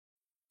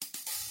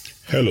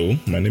Hello,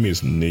 my name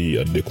is Nei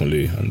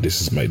Adekunle, and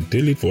this is my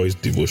daily voice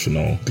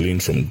devotional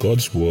gleaned from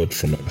God's word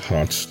from my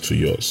heart to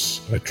yours.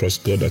 I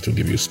trust God that will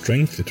give you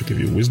strength, it will give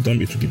you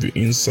wisdom, it will give you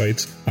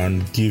insight,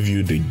 and give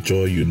you the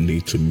joy you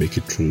need to make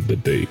it through the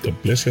day. God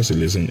bless you as you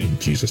listen in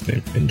Jesus'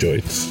 name.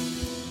 Enjoy it.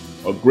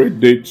 A great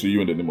day to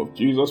you in the name of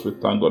Jesus. We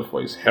thank God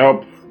for His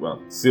help. We're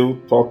still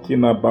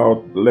talking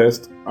about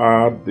blessed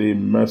are the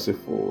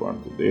merciful,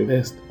 and today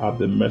blessed are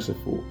the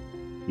merciful,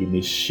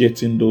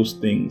 initiating those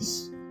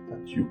things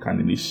that you can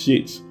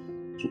initiate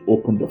to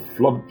open the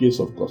floodgates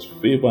of God's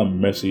favor and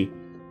mercy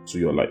to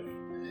your life.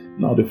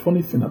 Now, the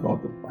funny thing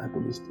about the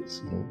Bible is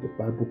this: the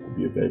Bible could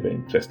be a very, very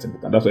interesting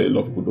book, and that's why a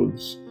lot of people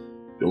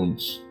don't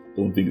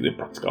think it's a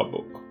practical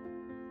book.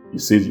 He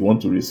says, "You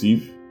want to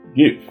receive,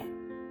 give."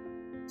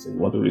 So you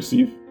want to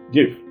receive,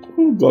 give.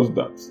 Who does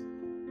that?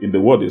 In the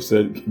word, it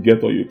said,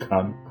 "Get all you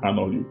can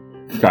all you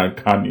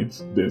can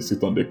it, then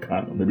sit on the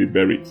can, or maybe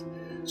bury it."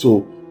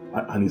 So,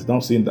 and it's now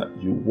saying that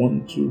you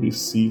want to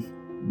receive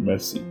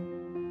mercy,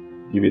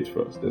 give it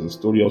first. There's a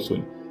story also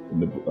in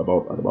the book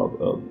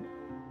about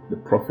the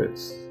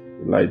prophets.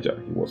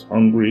 Elijah, he was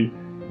hungry.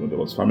 There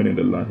was famine in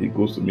the land. He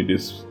goes to meet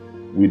this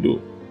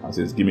widow and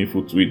says, "Give me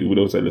food to eat." The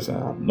widow said, "Listen,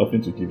 I have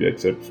nothing to give you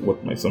except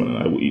what my son and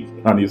I will eat."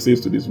 And he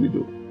says to this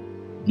widow,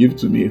 "Give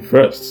to me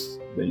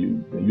first, then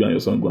you and your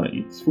son go and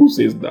eat." Who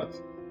says that?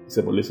 He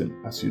said, "But listen,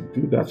 as you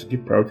do that, you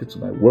give priority to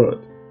my word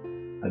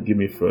and give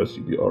me first,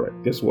 you'll be all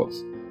right." Guess what?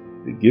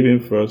 They gave him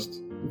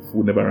first. The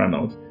food never ran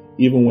out.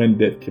 Even when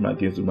death came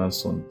against the man's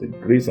son, the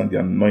grace and the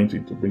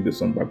anointing to bring the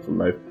son back to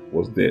life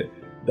was there.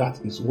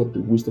 That is what the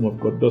wisdom of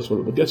God does for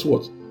us. But guess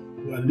what?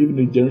 We are living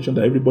in a generation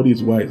that everybody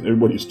is wise.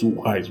 Everybody is too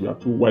wise. We are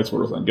too wise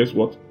for us. And guess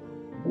what?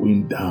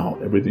 Going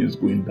down. Everything is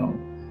going down.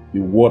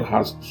 The world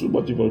has too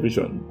much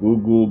information.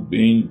 Google,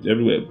 Bing,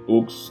 everywhere.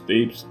 Books,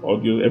 tapes,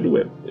 audio,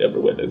 everywhere.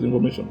 Everywhere there's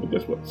information. But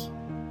guess what?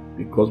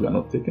 Because we are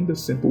not taking the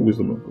simple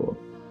wisdom of God,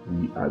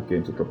 we are getting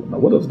into trouble. Now,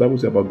 what does the Bible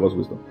say about God's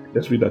wisdom?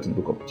 Let's read that in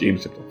the book of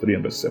James chapter 3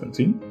 and verse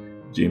 17.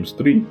 James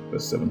 3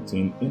 verse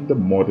 17 in the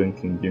modern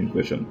King James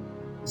Version.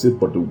 It says,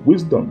 "But the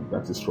wisdom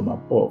that is from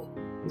above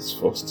is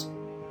first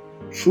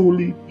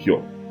truly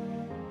pure,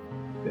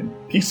 then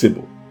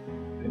peaceable,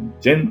 then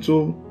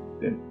gentle,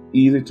 then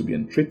easy to be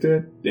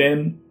entreated,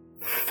 then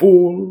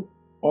full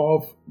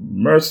of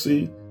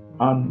mercy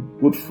and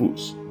good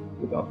fruits,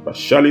 without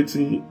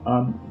partiality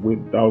and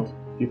without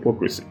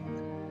hypocrisy."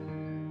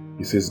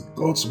 He says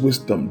God's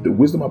wisdom, the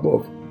wisdom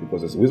above,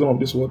 because there's wisdom of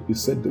this world. He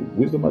said the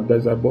wisdom that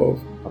is above,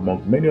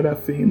 among many other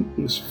things,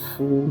 is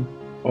full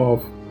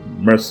of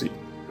mercy.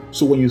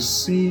 So when you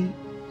see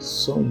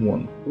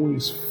someone who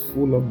is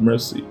full of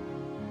mercy,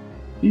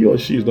 he or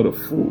she is not a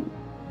fool.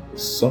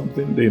 It's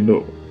something they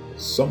know.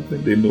 It's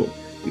something they know.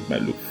 It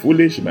might look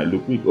foolish, it might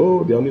look weak.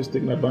 Oh, they're always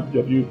taking advantage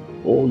of you.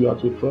 Oh, you are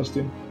too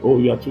trusting. Oh,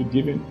 you are too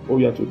giving. Oh,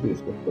 you are too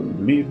this. But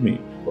believe me,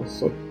 for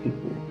such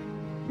people,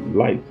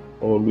 light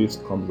always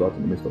comes out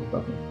in the midst of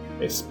darkness,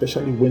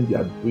 especially when they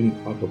are doing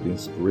out of the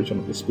inspiration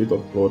of the Spirit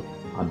of God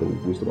and the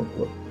wisdom of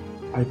God.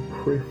 I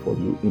pray for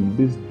you in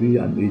this day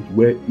and age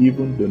where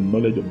even the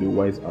knowledge of the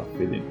wise are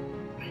failing.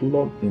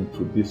 Plug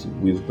into this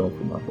wisdom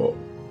from above.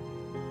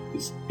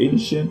 It's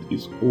ancient,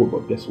 it's old,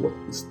 but guess what?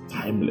 It's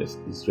timeless,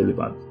 it's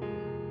relevant.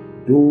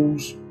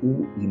 Those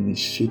who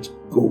initiate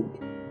good,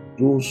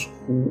 those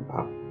who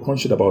are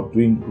conscious about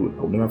doing good.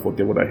 I will never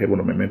forget what I heard one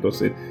of my mentors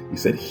say. He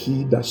said,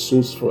 "He that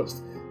sows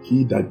first,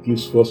 he that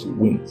gives first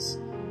wins."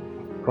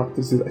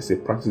 Practice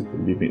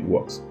believe it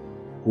works.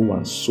 Go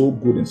and sow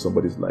good in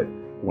somebody's life.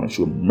 Go and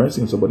show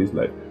mercy in somebody's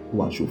life.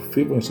 Go and show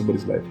favor in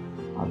somebody's life.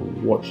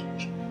 And watch,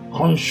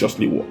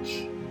 consciously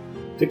watch.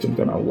 Take some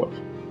time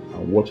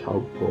and watch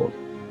how God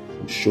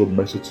will show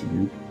mercy to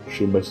you,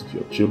 show mercy to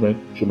your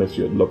children, show mercy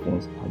to your loved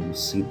ones, and you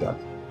see that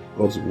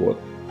God's word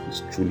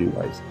is truly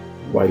wise,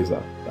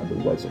 wiser than the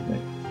wise of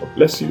men. God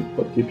bless you,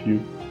 God keep you.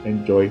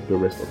 Enjoy the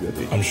rest of your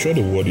day. I'm sure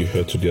the word you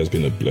heard today has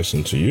been a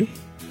blessing to you.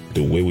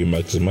 The way we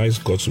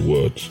maximize God's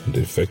word,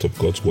 the effect of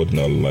God's word in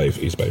our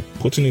life, is by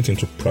putting it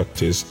into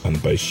practice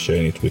and by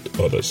sharing it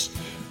with others.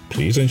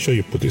 Please ensure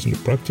you put this into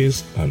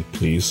practice and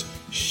please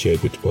share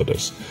it with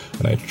others.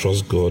 And I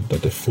trust God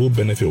that the full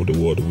benefit of the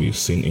word will be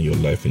seen in your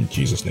life in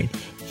Jesus' name.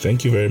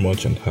 Thank you very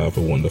much and have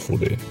a wonderful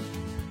day.